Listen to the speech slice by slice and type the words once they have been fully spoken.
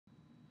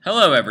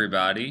Hello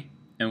everybody,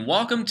 and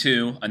welcome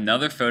to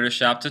another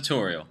Photoshop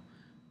tutorial.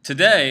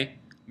 Today,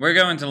 we're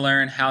going to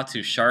learn how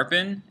to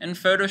sharpen in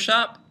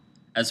Photoshop,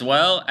 as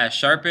well as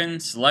sharpen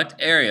select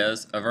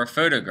areas of our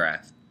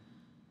photograph.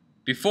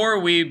 Before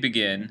we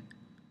begin,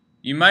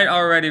 you might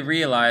already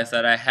realize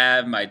that I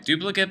have my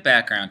duplicate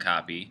background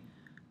copy,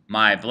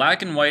 my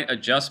black and white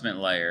adjustment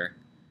layer,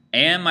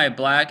 and my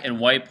black and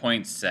white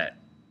points set.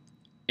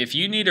 If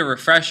you need a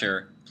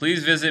refresher,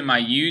 please visit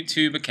my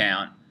YouTube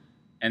account,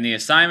 and the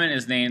assignment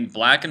is named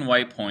Black and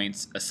White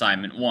Points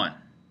Assignment 1.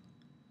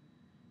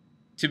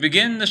 To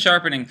begin the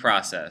sharpening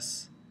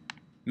process,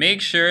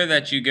 make sure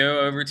that you go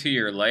over to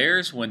your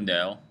Layers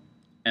window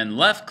and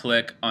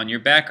left-click on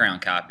your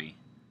background copy.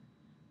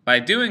 By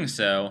doing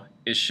so,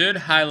 it should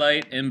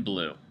highlight in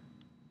blue.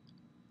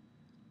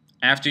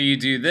 After you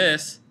do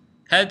this,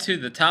 head to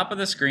the top of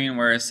the screen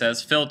where it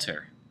says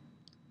Filter.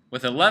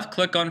 With a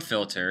left-click on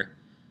Filter,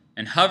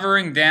 and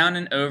hovering down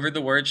and over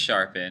the word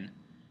Sharpen,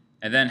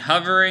 and then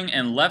hovering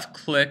and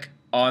left-click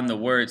on the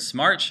word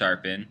Smart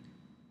Sharpen,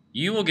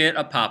 you will get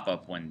a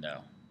pop-up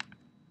window.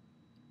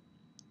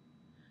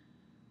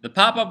 The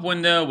pop-up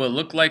window will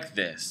look like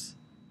this,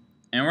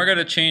 and we're going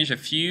to change a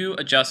few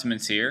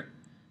adjustments here.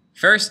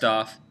 First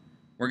off,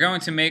 we're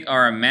going to make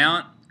our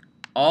amount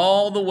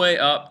all the way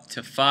up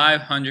to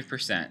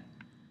 500%.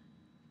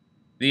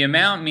 The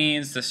amount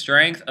means the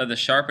strength of the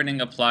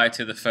sharpening applied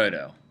to the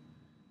photo.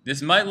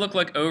 This might look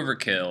like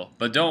overkill,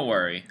 but don't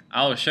worry,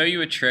 I will show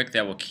you a trick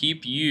that will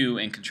keep you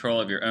in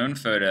control of your own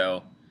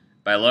photo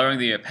by lowering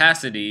the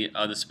opacity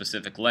of the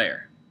specific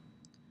layer.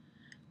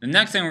 The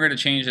next thing we're going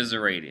to change is the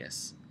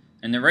radius.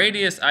 And the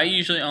radius I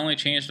usually only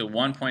change to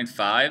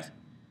 1.5.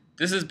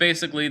 This is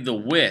basically the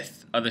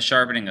width of the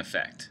sharpening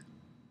effect.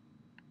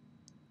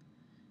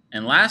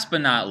 And last but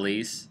not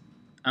least,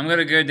 I'm going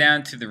to go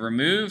down to the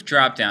Remove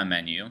drop-down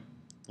menu,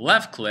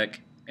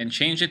 left-click, and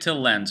change it to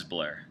Lens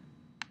Blur.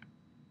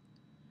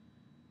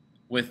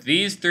 With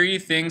these three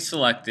things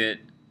selected,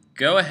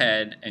 go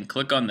ahead and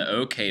click on the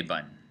OK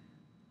button.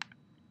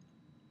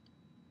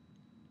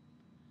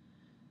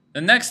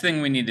 The next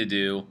thing we need to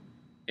do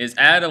is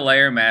add a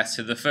layer mask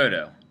to the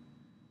photo.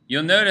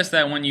 You'll notice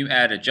that when you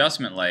add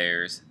adjustment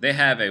layers, they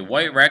have a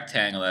white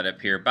rectangle that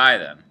appear by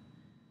them.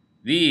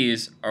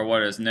 These are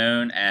what is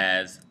known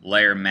as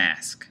layer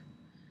mask.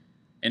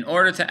 In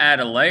order to add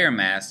a layer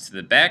mask to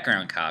the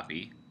background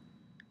copy,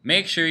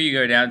 make sure you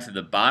go down to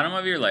the bottom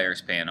of your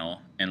layers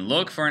panel and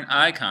look for an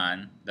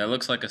icon that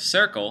looks like a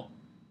circle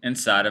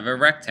inside of a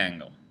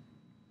rectangle.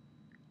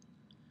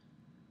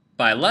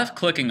 By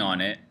left-clicking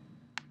on it,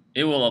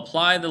 it will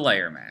apply the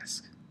layer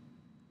mask.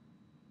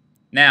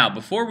 Now,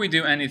 before we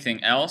do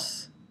anything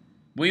else,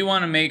 we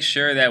want to make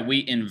sure that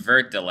we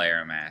invert the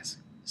layer mask.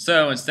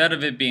 So instead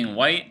of it being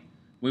white,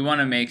 we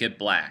want to make it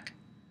black.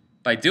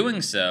 By doing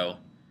so,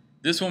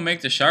 this will make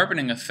the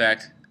sharpening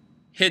effect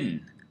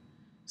hidden.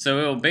 So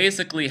it will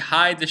basically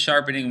hide the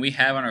sharpening we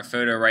have on our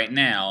photo right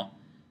now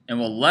and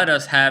will let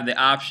us have the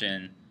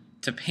option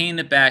to paint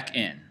it back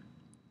in.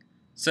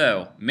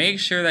 So make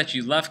sure that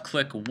you left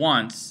click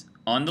once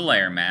on the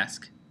layer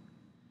mask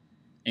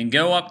and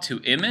go up to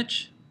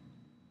Image,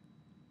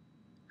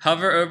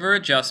 hover over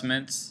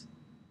Adjustments,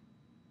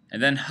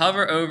 and then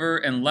hover over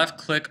and left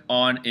click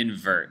on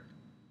Invert.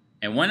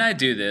 And when I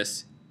do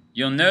this,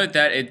 you'll note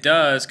that it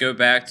does go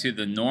back to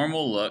the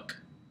normal look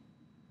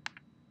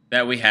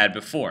that we had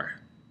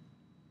before.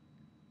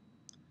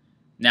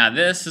 Now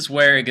this is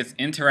where it gets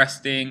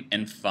interesting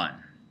and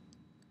fun.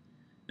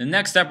 The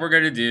next step we're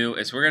going to do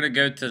is we're going to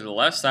go to the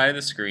left side of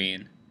the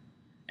screen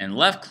and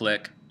left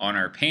click on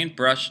our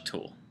paintbrush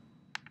tool.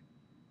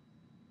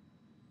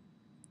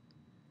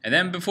 And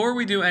then before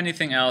we do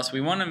anything else, we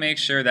want to make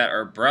sure that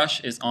our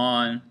brush is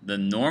on the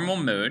normal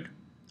mode,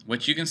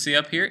 which you can see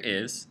up here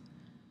is.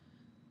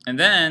 And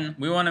then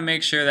we want to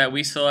make sure that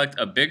we select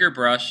a bigger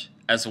brush,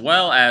 as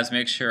well as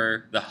make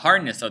sure the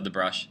hardness of the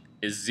brush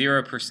is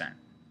 0%.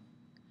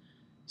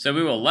 So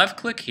we will left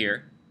click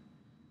here,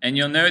 and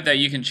you'll note that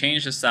you can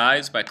change the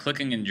size by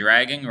clicking and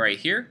dragging right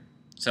here.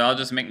 So I'll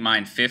just make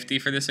mine 50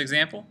 for this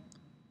example.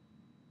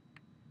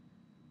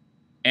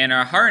 And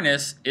our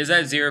hardness is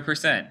at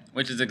 0%,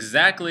 which is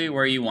exactly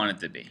where you want it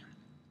to be.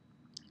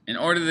 In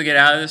order to get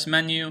out of this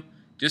menu,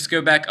 just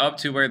go back up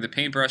to where the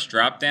paintbrush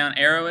drop down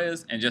arrow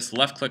is and just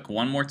left click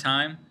one more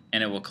time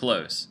and it will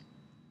close.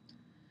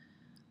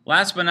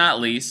 Last but not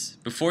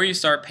least, before you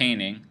start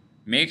painting,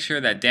 make sure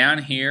that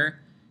down here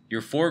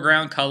your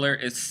foreground color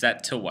is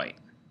set to white.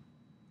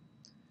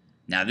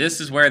 Now this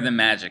is where the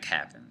magic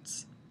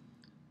happens.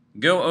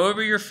 Go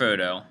over your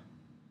photo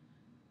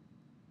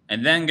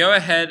and then go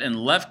ahead and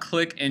left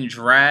click and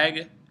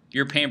drag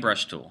your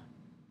paintbrush tool.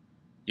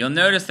 You'll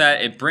notice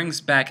that it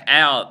brings back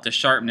out the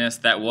sharpness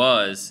that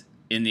was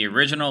in the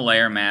original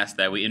layer mask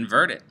that we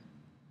inverted.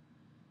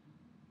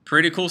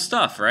 Pretty cool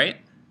stuff, right?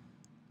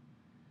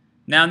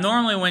 Now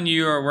normally when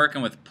you are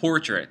working with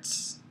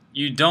portraits,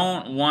 you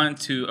don't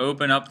want to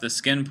open up the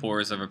skin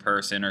pores of a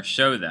person or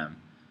show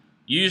them.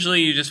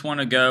 Usually you just want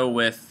to go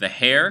with the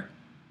hair,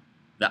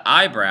 the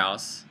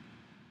eyebrows,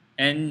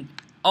 and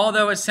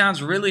Although it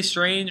sounds really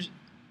strange,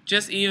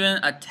 just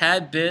even a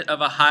tad bit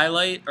of a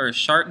highlight or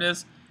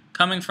sharpness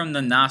coming from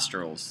the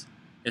nostrils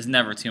is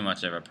never too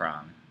much of a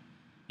problem.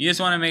 You just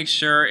want to make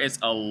sure it's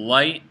a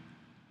light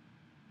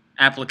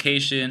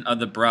application of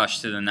the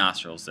brush to the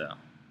nostrils though.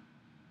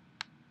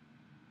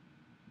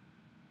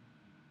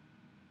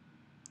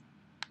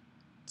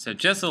 So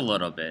just a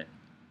little bit.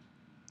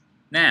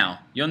 Now,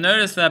 you'll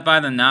notice that by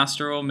the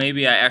nostril,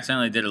 maybe I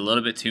accidentally did a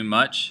little bit too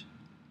much.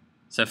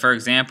 So for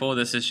example,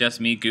 this is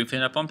just me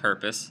goofing up on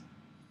purpose.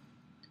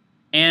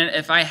 And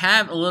if I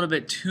have a little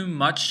bit too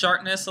much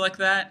sharpness like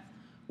that,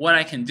 what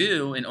I can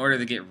do in order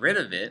to get rid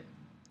of it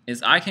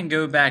is I can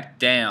go back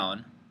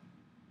down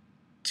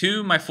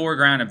to my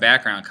foreground and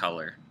background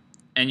color.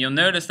 And you'll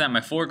notice that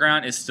my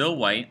foreground is still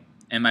white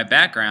and my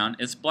background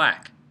is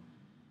black.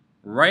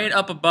 Right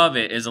up above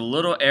it is a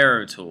little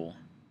arrow tool.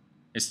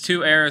 It's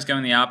two arrows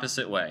going the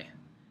opposite way.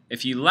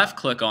 If you left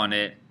click on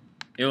it,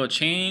 it will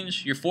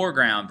change your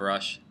foreground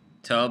brush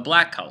to a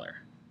black color.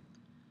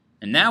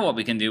 And now what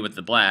we can do with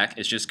the black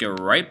is just go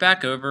right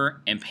back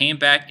over and paint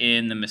back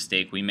in the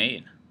mistake we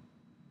made.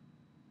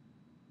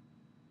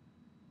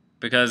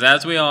 Because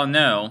as we all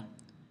know,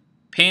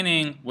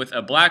 painting with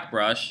a black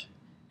brush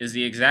is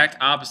the exact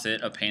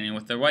opposite of painting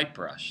with the white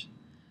brush.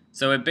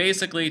 So it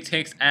basically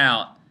takes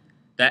out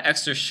that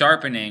extra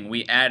sharpening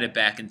we added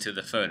back into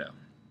the photo.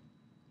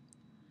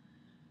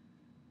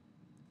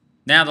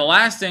 Now the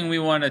last thing we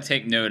want to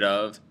take note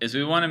of is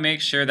we want to make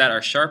sure that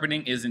our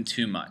sharpening isn't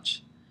too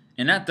much.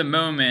 And at the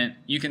moment,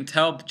 you can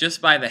tell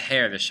just by the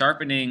hair, the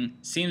sharpening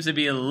seems to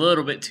be a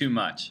little bit too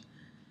much.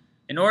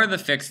 In order to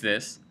fix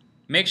this,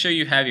 make sure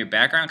you have your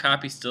background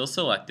copy still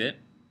selected.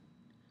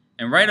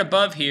 And right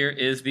above here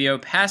is the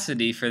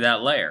opacity for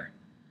that layer.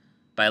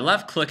 By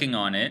left clicking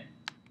on it,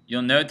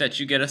 you'll note that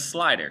you get a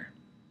slider.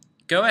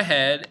 Go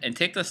ahead and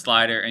take the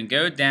slider and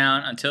go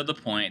down until the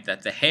point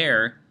that the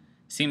hair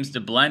seems to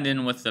blend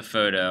in with the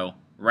photo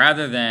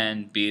rather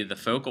than be the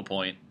focal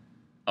point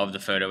of the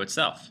photo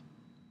itself.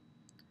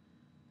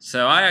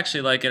 So I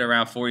actually like it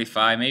around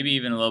 45, maybe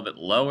even a little bit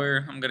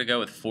lower. I'm going to go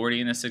with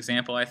 40 in this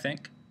example, I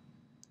think.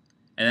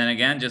 And then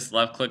again, just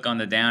left click on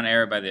the down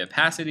arrow by the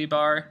opacity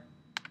bar,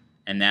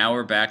 and now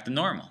we're back to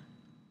normal.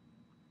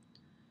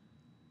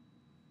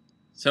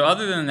 So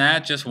other than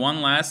that, just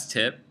one last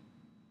tip.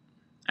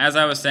 As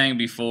I was saying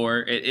before,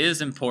 it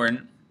is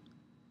important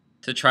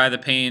to try to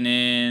paint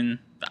in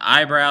the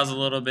eyebrows a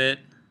little bit,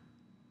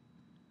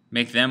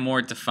 make them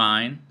more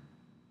defined.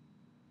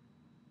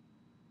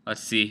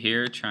 Let's see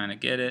here, trying to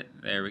get it.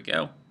 There we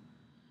go.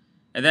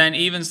 And then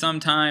even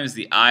sometimes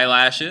the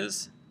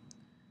eyelashes,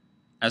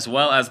 as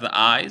well as the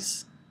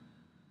eyes.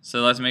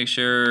 So let's make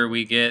sure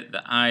we get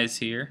the eyes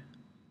here.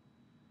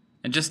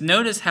 And just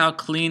notice how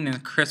clean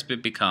and crisp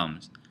it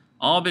becomes,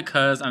 all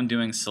because I'm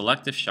doing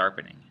selective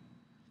sharpening.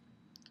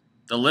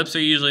 The lips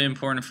are usually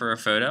important for a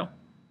photo.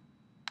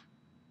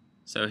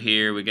 So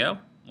here we go.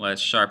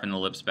 Let's sharpen the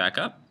lips back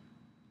up.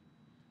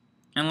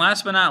 And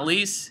last but not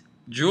least,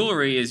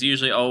 jewelry is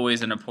usually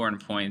always an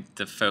important point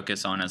to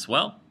focus on as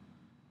well.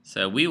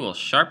 So we will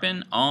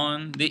sharpen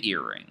on the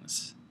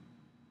earrings.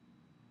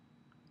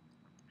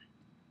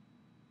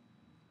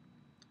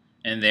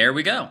 And there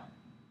we go.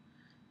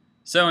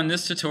 So in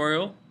this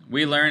tutorial,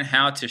 we learned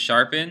how to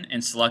sharpen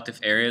in selective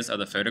areas of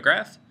the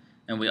photograph,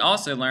 and we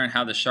also learned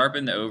how to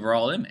sharpen the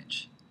overall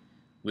image.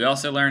 We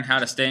also learned how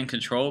to stay in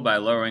control by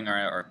lowering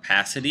our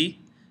opacity,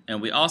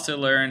 and we also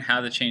learned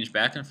how to change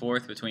back and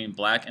forth between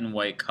black and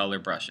white color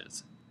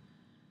brushes.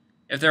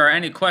 If there are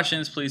any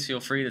questions, please feel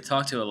free to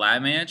talk to a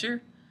lab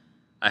manager.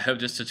 I hope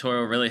this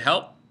tutorial really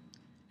helped,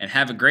 and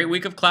have a great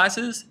week of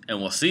classes, and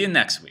we'll see you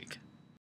next week.